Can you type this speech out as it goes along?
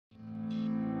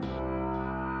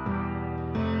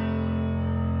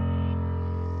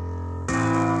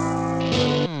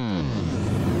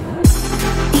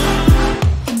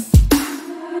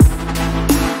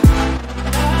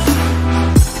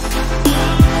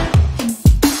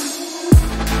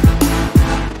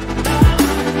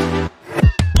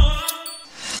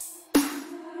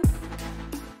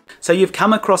So you've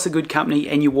come across a good company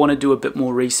and you want to do a bit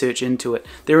more research into it.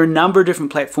 There are a number of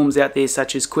different platforms out there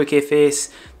such as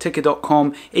QuickFS,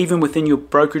 Ticker.com. Even within your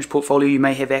brokerage portfolio you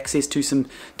may have access to some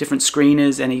different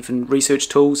screeners and even research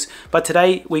tools. But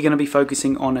today we're going to be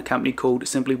focusing on a company called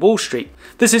Simply Wall Street.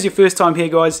 If this is your first time here,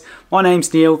 guys, my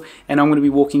name's Neil and I'm going to be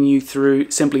walking you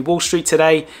through Simply Wall Street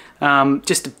today.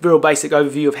 Just a real basic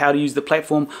overview of how to use the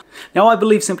platform. Now, I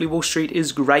believe Simply Wall Street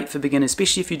is great for beginners,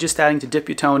 especially if you're just starting to dip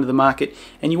your toe into the market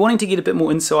and you're wanting to get a bit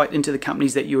more insight into the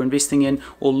companies that you're investing in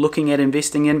or looking at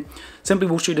investing in. Simply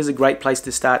Wall Street is a great place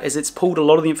to start, as it's pulled a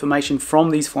lot of the information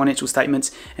from these financial statements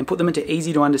and put them into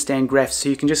easy to understand graphs, so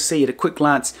you can just see at a quick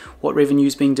glance what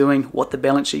revenue's been doing, what the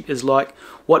balance sheet is like,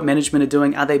 what management are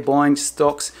doing, are they buying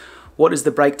stocks, what is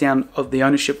the breakdown of the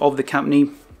ownership of the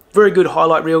company. Very good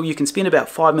highlight reel. You can spend about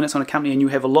 5 minutes on a company and you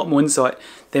have a lot more insight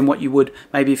than what you would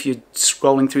maybe if you're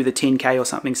scrolling through the 10K or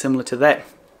something similar to that.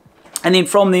 And then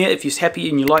from there, if you're happy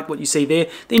and you like what you see there,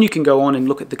 then you can go on and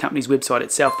look at the company's website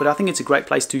itself. But I think it's a great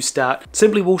place to start.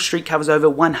 Simply Wall Street covers over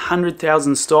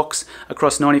 100,000 stocks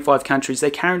across 95 countries.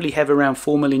 They currently have around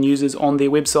 4 million users on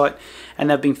their website, and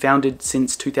they've been founded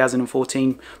since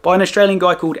 2014 by an Australian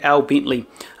guy called Al Bentley.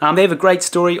 They have a great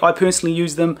story. I personally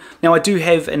use them. Now, I do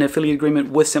have an affiliate agreement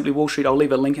with Simply Wall Street. I'll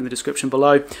leave a link in the description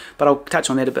below, but I'll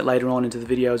touch on that a bit later on into the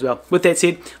video as well. With that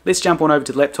said, let's jump on over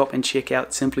to the laptop and check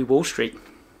out Simply Wall Street.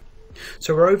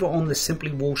 So we're over on the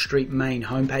Simply Wall Street main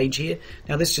homepage here.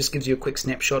 Now this just gives you a quick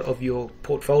snapshot of your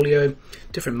portfolio,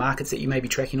 different markets that you may be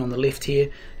tracking on the left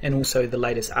here, and also the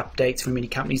latest updates from any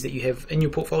companies that you have in your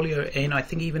portfolio, and I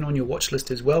think even on your watch list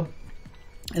as well.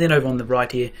 And then over on the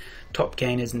right here, top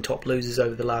gainers and top losers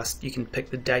over the last, you can pick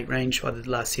the date range, either the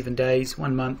last 7 days,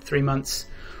 1 month, 3 months,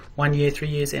 1 year, 3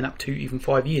 years, and up to even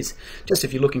 5 years. Just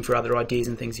if you're looking for other ideas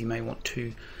and things you may want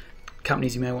to,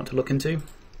 companies you may want to look into.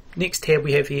 Next tab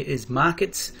we have here is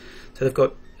markets. So they've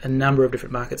got a number of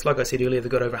different markets. Like I said earlier, they've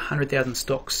got over 100,000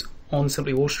 stocks on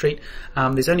Simply Wall Street.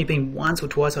 There's only been once or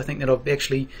twice, I think, that I've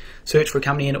actually searched for a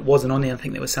company and it wasn't on there. I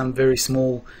think there was some very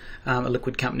small a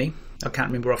liquid company. I can't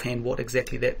remember offhand what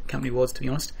exactly that company was, to be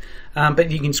honest.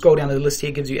 But you can scroll down to the list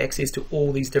here. It gives you access to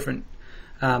all these different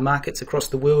markets across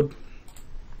the world,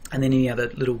 and then any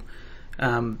other little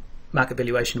market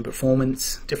valuation and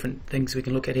performance, different things we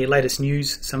can look at here. Latest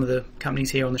news, some of the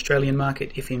companies here on the Australian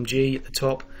market, FMG at the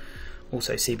top,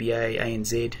 also CBA,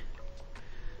 ANZ.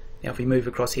 Now if we move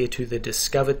across here to the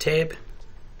Discover tab,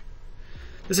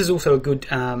 this is also a good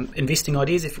investing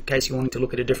ideas if in case you're wanting to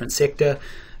look at a different sector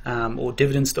or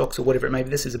dividend stocks or whatever it may be.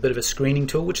 This is a bit of a screening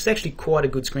tool, which is actually quite a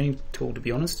good screening tool, to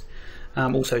be honest.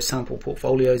 Also sample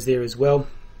portfolios there as well.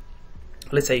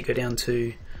 Let's say you go down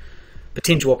to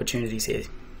potential opportunities here.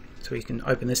 So you can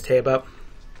open this tab up.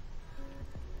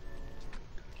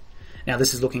 Now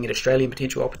this is looking at Australian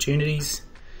potential opportunities,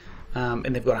 and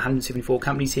they've got 174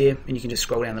 companies here, and you can just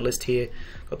scroll down the list here.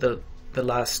 Got the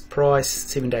last price,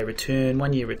 7-day return,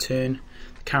 1 year return,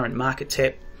 the current market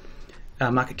cap,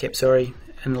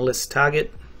 and the list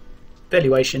target,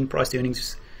 valuation, price to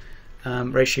earnings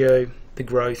ratio, the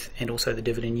growth, and also the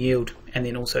dividend yield, and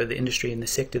then also the industry and the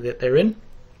sector that they're in.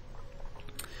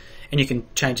 And you can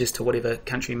change this to whatever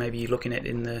country maybe you're looking at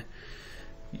in the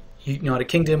United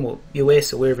Kingdom or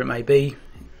US or wherever it may be,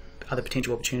 other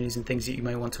potential opportunities and things that you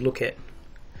may want to look at.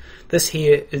 This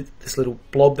here is this little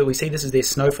blob that we see. This is their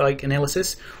snowflake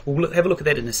analysis. We'll have a look at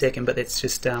that in a second, but that's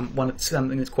just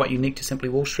something that's quite unique to Simply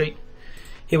Wall Street.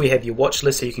 Here we have your watch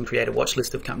list, so you can create a watch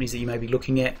list of companies that you may be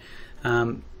looking at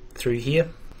through here.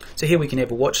 So here we can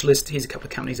have a watch list. Here's a couple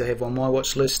of companies I have on my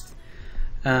watch list.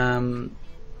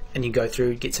 And you go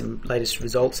through, get some latest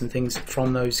results and things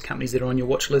from those companies that are on your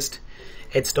watch list.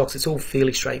 Add stocks, it's all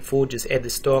fairly straightforward. Just add the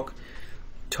stock,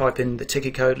 type in the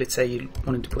ticker code. Let's say you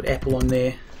wanted to put Apple on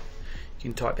there. You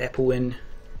can type Apple in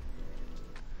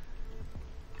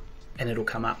and it'll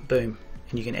come up, boom,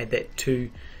 and you can add that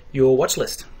to your watch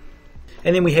list.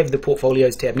 And then we have the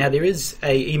portfolios tab. Now there is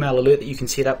a email alert that you can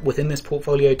set up within this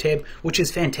portfolio tab, which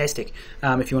is fantastic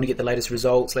if you want to get the latest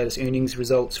results, latest earnings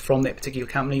results from that particular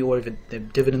company, or even the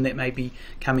dividend that may be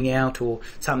coming out, or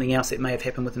something else that may have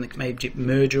happened within the maybe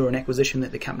merger or an acquisition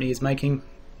that the company is making,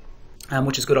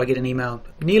 which is good. I get an email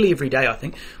nearly every day, I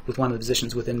think, with one of the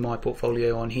positions within my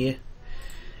portfolio on here.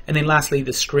 And then lastly,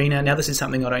 the screener. Now this is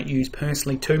something I don't use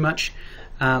personally too much,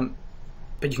 but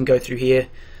you can go through here,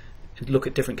 look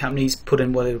at different companies, put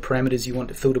in whatever parameters you want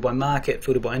to filter by market,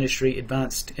 filter by industry,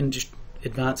 advanced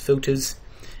filters,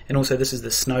 and also this is the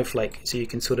snowflake, so you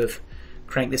can sort of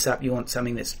crank this up. You want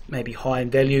something that's maybe high in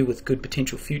value with good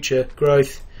potential future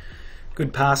growth,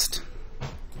 good past,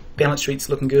 balance sheet's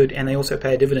looking good, and they also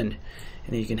pay a dividend,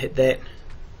 and then you can hit that,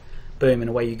 boom, and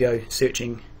away you go,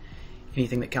 searching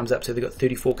anything that comes up. So they've got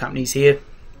 34 companies here.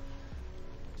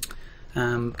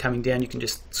 Coming down, you can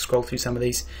just scroll through some of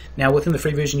these. Now within the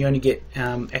free version you only get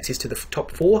access to the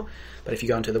top 4, but if you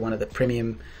go into one of the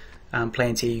premium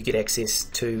plans here, you get access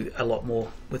to a lot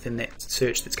more. Within that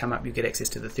search that's come up, you get access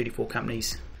to the 34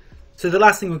 companies. So the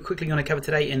last thing we're quickly going to cover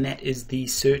today, and that is the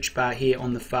search bar here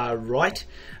on the far right.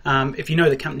 If you know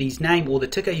the company's name or the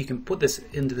ticker, you can put this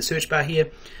into the search bar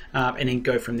here and then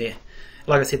go from there.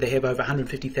 Like I said, they have over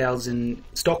 150,000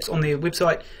 stocks on their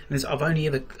website, and I've only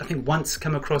ever, I think, once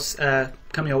come across a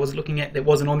company I was looking at that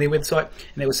wasn't on their website,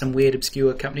 and that was some weird,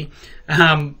 obscure company.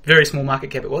 Very small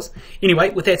market cap it was. Anyway,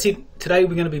 with that said, today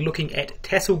we're going to be looking at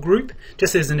Tassel Group.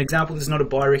 Just as an example, this is not a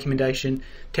buy recommendation.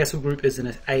 Tassel Group is an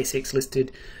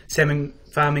ASX-listed salmon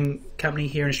farming company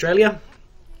here in Australia.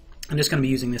 I'm just going to be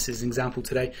using this as an example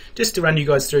today, just to run you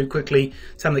guys through quickly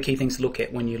some of the key things to look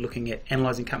at when you're looking at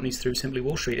analysing companies through Simply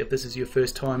Wall Street, if this is your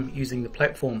first time using the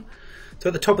platform. So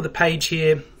at the top of the page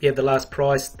here, you have the last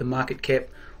price, the market cap,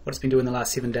 what it's been doing the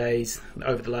last 7 days.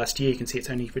 Over the last year, you can see it's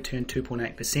only returned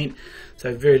 2.8%,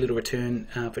 so very little return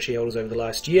for shareholders over the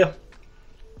last year.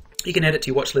 You can add it to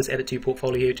your watch list, add it to your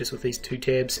portfolio here, just with these 2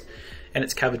 tabs, and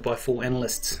it's covered by 4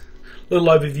 analysts. Little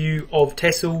overview of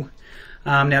Tassel.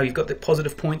 Now you've got the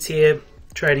positive points here,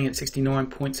 trading at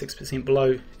 69.6%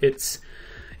 below its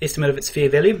estimate of its fair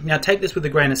value. Now take this with a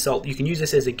grain of salt. You can use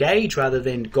this as a gauge rather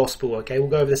than gospel. Okay, we'll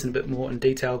go over this in a bit more in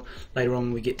detail later on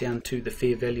when we get down to the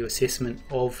fair value assessment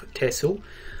of Tassel.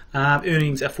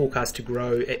 Earnings are forecast to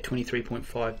grow at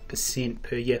 23.5%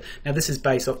 per year. Now this is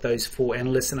based off those 4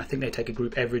 analysts, and I think they take a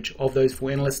group average of those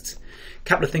 4 analysts. A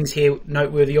couple of things here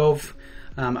noteworthy of.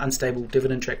 Unstable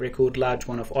dividend track record, large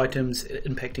one-off items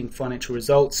impacting financial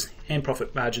results, and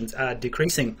profit margins are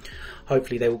decreasing.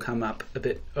 Hopefully they will come up a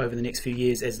bit over the next few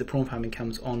years as the prawn farming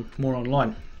comes on more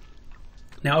online.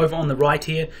 Now over on the right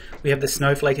here we have the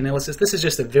snowflake analysis. This is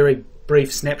just a very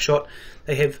brief snapshot.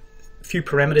 They have a few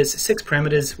parameters, 6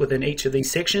 parameters within each of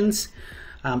these sections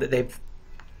that they've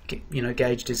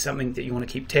gauged as something that you want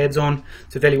to keep tabs on.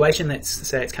 So valuation, that's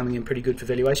say it's coming in pretty good for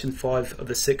valuation, 5 of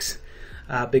the 6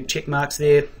 big check marks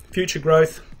there. Future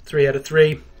growth, 3 out of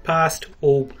 3. Past,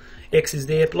 all X's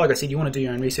there. But like I said, you want to do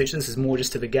your own research. This is more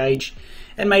just of a gauge,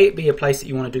 and may be a place that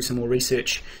you want to do some more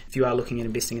research if you are looking at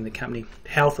investing in the company.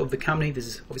 Health of the company, this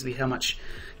is obviously how much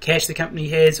cash the company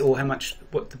has, or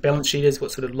what the balance sheet is,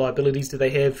 what sort of liabilities do they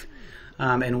have,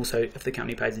 and also if the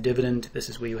company pays a dividend. This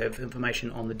is where you have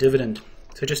information on the dividend.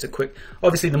 So just a quick,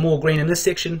 obviously the more green in this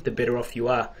section, the better off you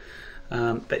are.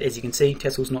 But as you can see,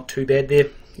 Tassel's not too bad there.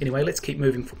 Anyway, let's keep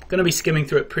moving. I'm going to be skimming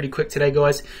through it pretty quick today,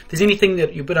 guys. If there's anything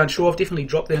that you're a bit unsure of, definitely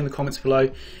drop that in the comments below,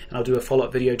 and I'll do a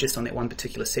follow-up video just on that one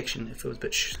particular section if it was a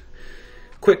bit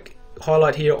quick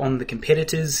highlight here on the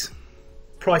competitors,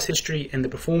 price history, and the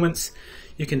performance.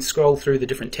 You can scroll through the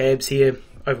different tabs here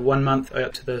over 1 month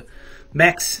out to the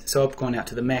max. So I've gone out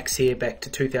to the max here back to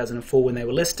 2004 when they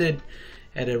were listed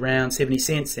at around 70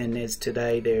 cents, and as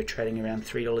today they're trading around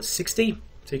 $3.60.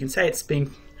 So you can say it's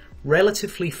been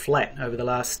relatively flat over the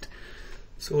last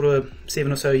sort of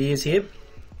 7 or so years here.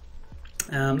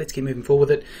 Let's keep moving forward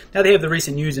with it. Now they have the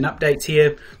recent news and updates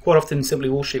here. Quite often Simply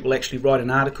Wall Street will actually write an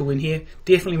article in here.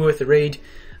 Definitely worth a read.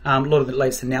 A lot of the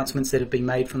latest announcements that have been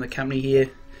made from the company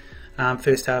here.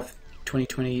 First half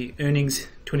 2020 earnings,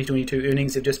 2022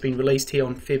 earnings have just been released here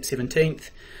on Feb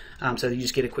 17th. So you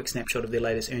just get a quick snapshot of their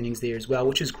latest earnings there as well,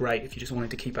 which is great if you just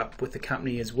wanted to keep up with the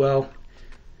company as well.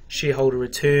 Shareholder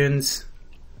returns.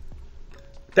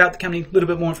 About the company, a little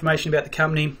bit more information about the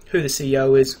company, who the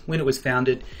CEO is, when it was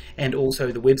founded, and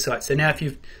also the website. So now if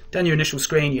you've done your initial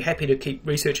screen, you're happy to keep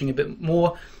researching a bit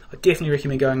more, I definitely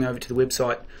recommend going over to the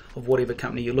website of whatever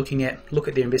company you're looking at. Look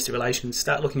at their investor relations,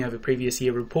 start looking over previous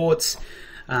year reports,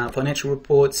 financial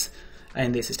reports,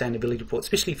 and their sustainability reports,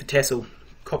 especially for Tassel.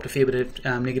 Copped a fair bit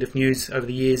of negative news over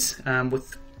the years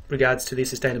with regards to their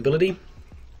sustainability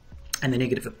and the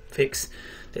negative effects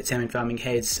that salmon farming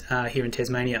has here in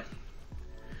Tasmania.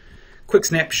 Quick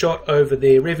snapshot over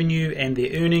their revenue and their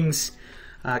earnings,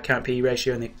 current PE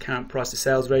ratio and their current price to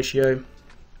sales ratio.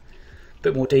 A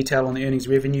bit more detail on the earnings,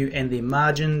 revenue, and their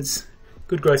margins.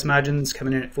 Good gross margins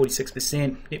coming in at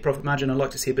 46%. Net profit margin I'd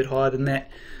like to see a bit higher than that.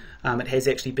 It has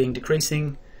actually been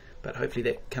decreasing, but hopefully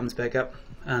that comes back up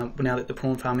now that the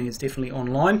prawn farming is definitely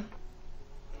online.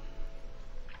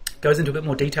 Goes into a bit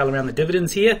more detail around the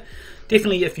dividends here.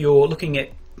 Definitely if you're looking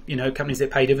at companies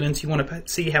that pay dividends, you want to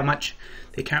see how much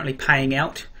they're currently paying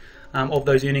out of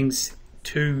those earnings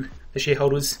to the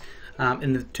shareholders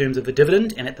in the terms of the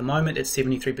dividend, and at the moment it's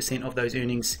 73% of those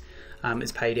earnings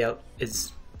is paid out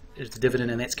as the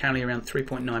dividend, and that's currently around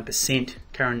 3.9%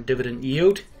 current dividend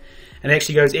yield. And it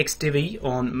actually goes ex-divi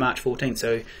on March 14th.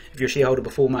 So if you're a shareholder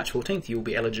before March 14th, you'll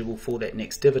be eligible for that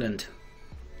next dividend.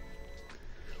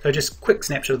 So just quick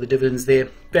snapshot of the dividends there.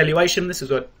 Valuation, this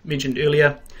is what I mentioned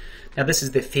earlier. Now this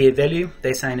is the fair value.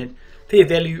 They're saying that fair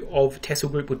value of Tassal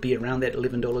Group would be around that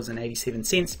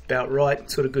 $11.87, about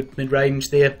right, sort of good mid-range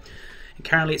there. And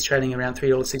currently it's trading around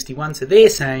 $3.61. So they're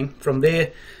saying from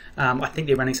there, I think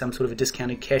they're running some sort of a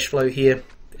discounted cash flow here.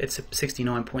 It's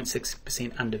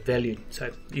 69.6% undervalued.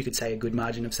 So you could say a good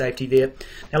margin of safety there.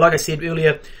 Now, like I said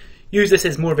earlier, use this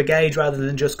as more of a gauge rather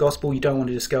than just gospel. You don't want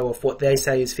to just go off what they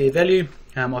say is fair value.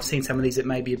 I've seen some of these that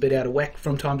may be a bit out of whack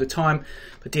from time to time,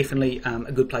 but definitely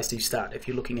a good place to start if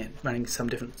you're looking at running some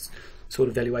different sort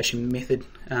of valuation method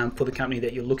for the company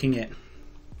that you're looking at.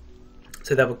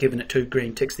 So they've given it 2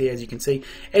 green ticks there, as you can see.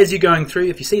 As you're going through,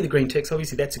 if you see the green ticks,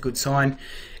 obviously that's a good sign.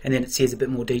 And then it says a bit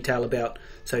more detail about,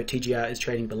 so TGR is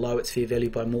trading below its fair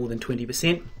value by more than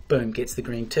 20%. Boom, gets the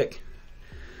green tick.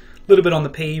 A little bit on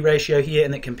the PE ratio here,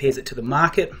 and that compares it to the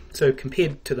market. So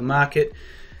compared to the market,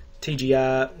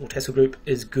 TGR or Tassal Group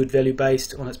is good value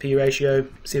based on its PE ratio,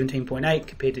 17.8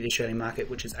 compared to the Australian market,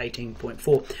 which is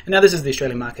 18.4. And now this is the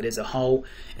Australian market as a whole,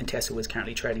 and Tassal is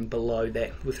currently trading below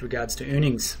that with regards to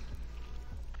earnings.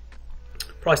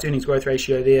 Price to earnings growth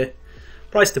ratio there.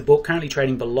 Price to book, currently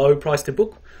trading below price to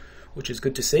book, which is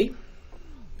good to see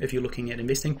if you're looking at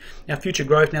investing. Now future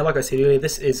growth, now like I said earlier,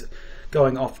 this is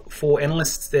going off 4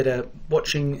 analysts that are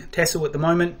watching Tassal at the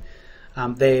moment.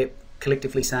 They're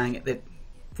collectively saying that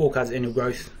forecast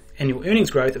annual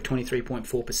earnings growth of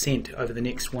 23.4% over the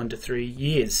next 1 to 3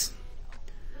 years.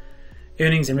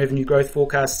 Earnings and revenue growth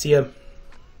forecasts here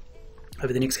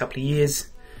over the next couple of years.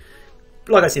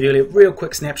 Like I said earlier, real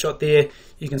quick snapshot there.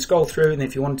 You can scroll through, and then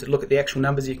if you wanted to look at the actual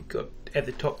numbers, you can go at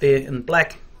the top there in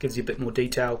black. Gives you a bit more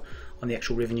detail on the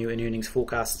actual revenue and earnings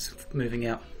forecasts moving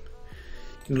out.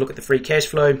 You can look at the free cash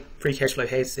flow. Free cash flow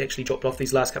has actually dropped off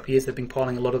these last couple of years. They've been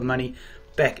piling a lot of the money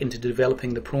back into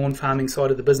developing the prawn farming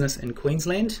side of the business in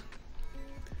Queensland.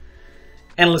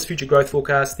 Analyst future growth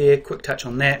forecast there. Quick touch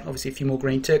on that. Obviously a few more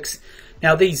green ticks.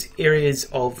 Now these areas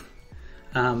of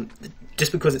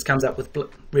just because it comes up with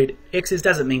red X's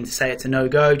doesn't mean to say it's a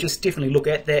no-go. Just definitely look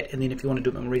at that, and then if you want to do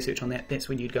a bit more research on that, that's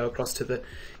when you'd go across to the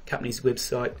company's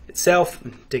website itself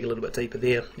and dig a little bit deeper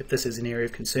there if this is an area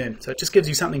of concern. So it just gives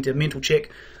you something to mental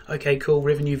check. Okay, cool,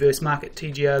 revenue versus market.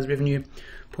 TGR's revenue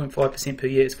 0.5% per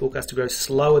year is forecast to grow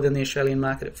slower than the Australian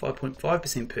market at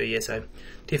 5.5% per year. So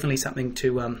definitely something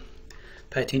to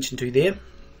pay attention to there.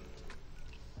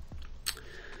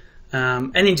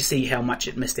 And then to see how much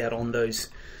it missed out on those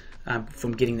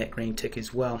from getting that green tick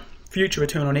as well. Future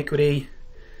return on equity.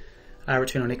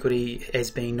 Return on equity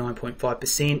has been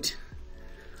 9.5%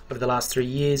 over the last 3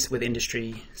 years, with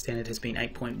industry standard has been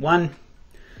 8.1.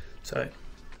 So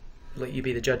I'll let you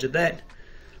be the judge of that.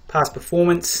 Past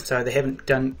performance, so they haven't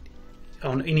done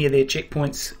on any of their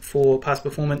checkpoints for past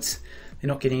performance. They're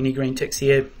not getting any green ticks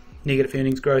here. Negative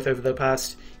earnings growth over the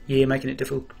past year, making it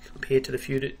difficult to compare to the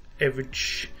food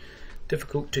average.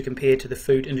 Difficult to compare to the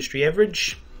food industry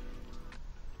average.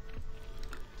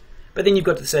 But then you've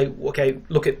got to say, okay,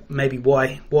 look at maybe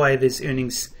why there's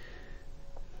earnings.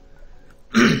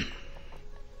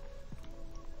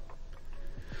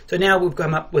 So now we've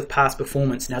come up with past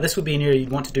performance. Now this would be an area you'd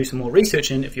want to do some more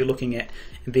research in if you're looking at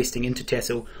investing into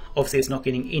Tassal. Obviously it's not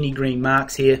getting any green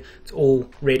marks here. It's all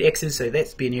red X's, so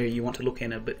that's be an area you want to look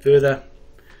in a bit further.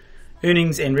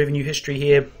 Earnings and revenue history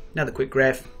here. Another quick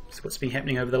graph. It's what's been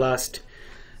happening over the last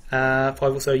 5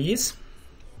 or so years.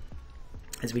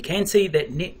 As we can see,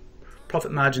 that net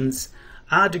profit margins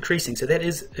are decreasing, so that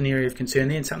is an area of concern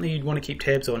there and something you'd want to keep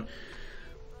tabs on.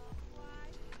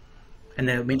 And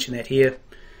they'll mention that here.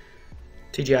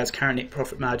 TGR's current net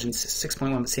profit margins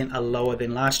 6.1% are lower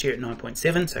than last year at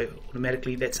 9.7%, so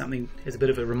automatically that's something as a bit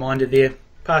of a reminder there.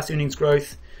 Past earnings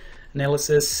growth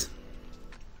analysis,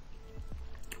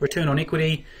 return on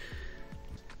equity,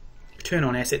 return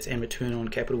on assets, and return on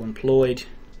capital employed.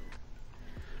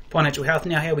 Financial health.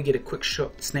 Now here we get a quick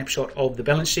snapshot of the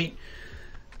balance sheet.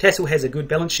 Tassal has a good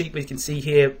balance sheet. We can see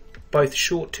here both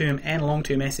short-term and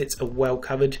long-term assets are well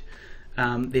covered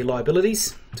their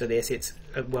liabilities. So the assets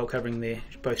are well covering their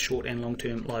both short and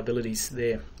long-term liabilities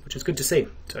there, which is good to see.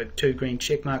 So 2 green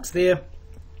check marks there.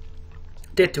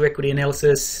 Debt to equity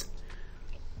analysis.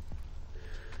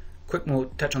 Quick more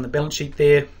touch on the balance sheet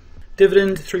there.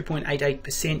 Dividend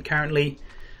 3.88% currently.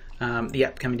 The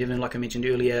upcoming dividend, like I mentioned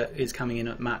earlier, is coming in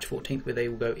at March 14th, where they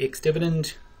will go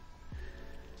ex-dividend.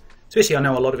 Especially, I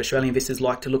know a lot of Australian investors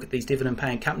like to look at these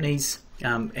dividend-paying companies,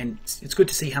 and it's good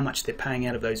to see how much they're paying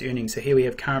out of those earnings. So here we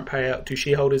have current payout to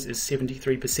shareholders is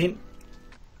 73%.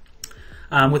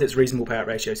 with its reasonable payout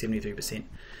ratio, 73%.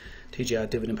 TGR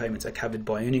dividend payments are covered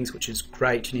by earnings, which is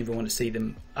great. You never want to see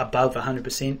them above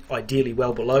 100%, ideally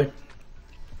well below.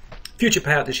 Future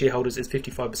payout to shareholders is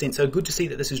 55%, so good to see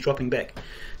that this is dropping back.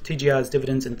 TGR's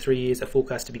dividends in 3 years are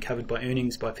forecast to be covered by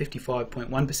earnings by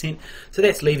 55.1%, so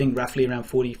that's leaving roughly around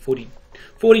 40 to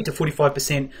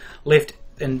 45% left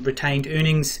in retained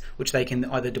earnings, which they can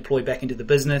either deploy back into the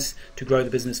business to grow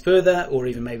the business further, or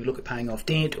even maybe look at paying off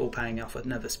debt, or paying off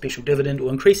another special dividend,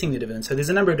 or increasing the dividend. So there's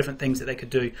a number of different things that they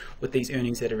could do with these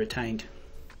earnings that are retained.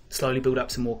 Slowly build up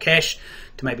some more cash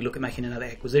to maybe look at making another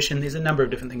acquisition. There's a number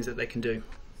of different things that they can do.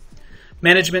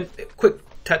 Management, quick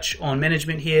touch on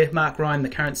management here. Mark Ryan, the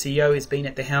current CEO, has been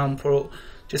at the helm for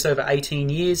just over 18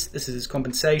 years. This is his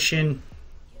compensation.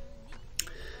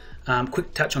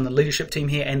 Quick touch on the leadership team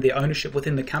here and their ownership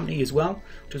within the company as well,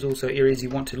 which is also areas you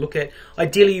want to look at.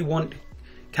 Ideally, you want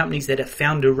companies that are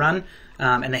founder run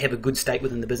and they have a good stake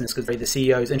within the business, because the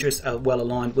CEO's interests are well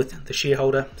aligned with the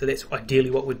shareholder. So that's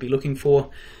ideally what we'd be looking for.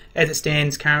 As it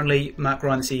stands currently, Mark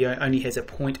Ryan, the CEO, only has a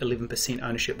 0.11%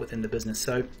 ownership within the business,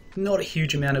 so not a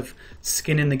huge amount of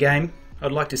skin in the game.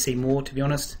 I'd like to see more, to be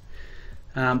honest.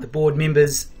 The board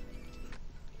members,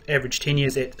 average tenure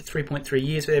is at 3.3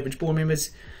 years for average board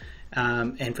members,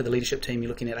 and for the leadership team, you're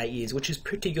looking at 8 years, which is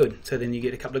pretty good. So then you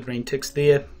get a couple of green ticks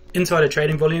there. Insider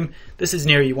trading volume, this is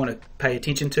an area you want to pay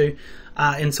attention to.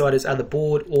 Insiders are the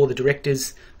board or the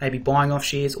directors, maybe buying off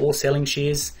shares or selling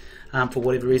shares. For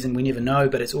whatever reason, we never know,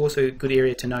 but it's also a good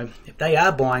area to know. If they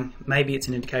are buying, maybe it's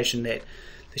an indication that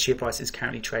the share price is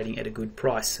currently trading at a good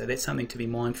price. So that's something to be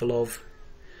mindful of.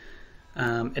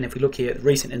 And if we look here at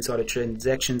recent insider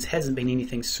transactions, hasn't been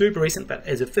anything super recent, but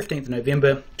as of 15th of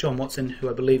November, John Watson, who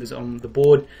I believe is on the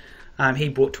board, he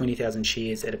bought 20,000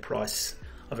 shares at a price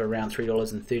of around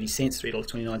 $3.30,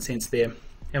 $3.29 there.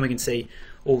 And we can see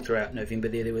all throughout November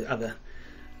there were other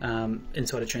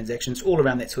insider transactions all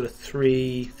around that sort of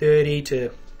 330 to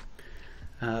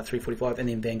 345, and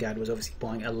then Vanguard was obviously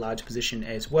buying a large position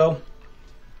as well.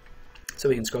 So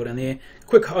we can scroll down there.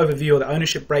 Quick overview of the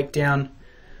ownership breakdown.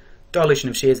 Dilution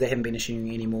of shares, they haven't been issuing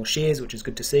any more shares, which is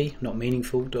good to see. Not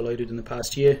meaningful, diluted in the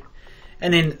past year.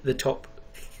 And then the top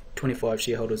 25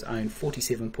 shareholders own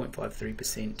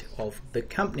 47.53% of the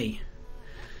company.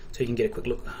 So you can get a quick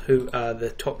look who are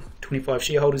the top 25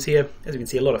 shareholders here. As you can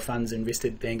see, a lot of funds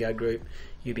invested: Vanguard Group,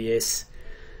 UBS,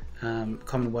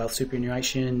 Commonwealth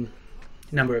Superannuation,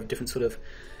 a number of different sort of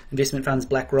investment funds,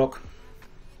 BlackRock,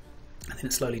 and then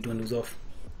it slowly dwindles off.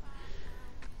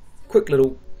 Quick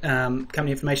little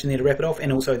company information there to wrap it off,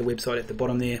 and also the website at the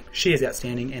bottom there, shares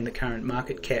outstanding and the current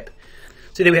market cap.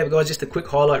 So there we have it, guys, just a quick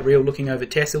highlight reel looking over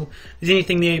Tassel. If there's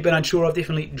anything there you've been unsure of,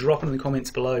 definitely drop it in the comments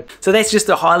below. So that's just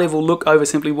a high level look over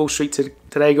Simply Wall Street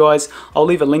today, guys. I'll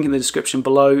leave a link in the description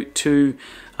below to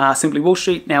Simply Wall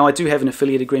Street. Now, I do have an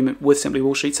affiliate agreement with Simply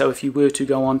Wall Street, so if you were to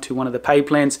go on to one of the paid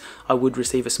plans, I would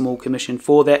receive a small commission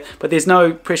for that. But there's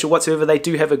no pressure whatsoever. They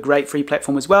do have a great free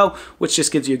platform as well, which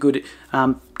just gives you a good,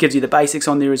 gives you the basics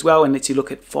on there as well, and lets you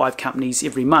look at 5 companies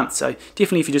every month. So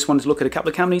definitely, if you just wanted to look at a couple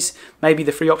of companies, maybe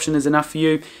the free option is enough for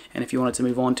you. And if you wanted to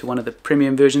move on to one of the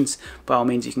premium versions, by all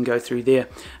means, you can go through there.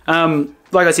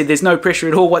 Like I said, there's no pressure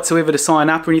at all whatsoever to sign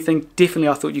up or anything. Definitely,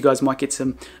 I thought you guys might get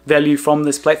some value from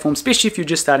this platform, especially if you're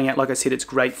just starting out. Like I said, it's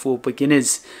great for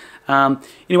beginners.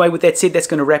 Anyway, with that said, that's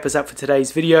going to wrap us up for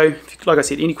today's video. Like I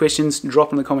said, any questions,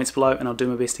 drop them in the comments below, and I'll do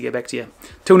my best to get back to you.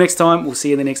 Till next time, we'll see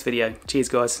you in the next video. Cheers,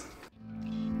 guys.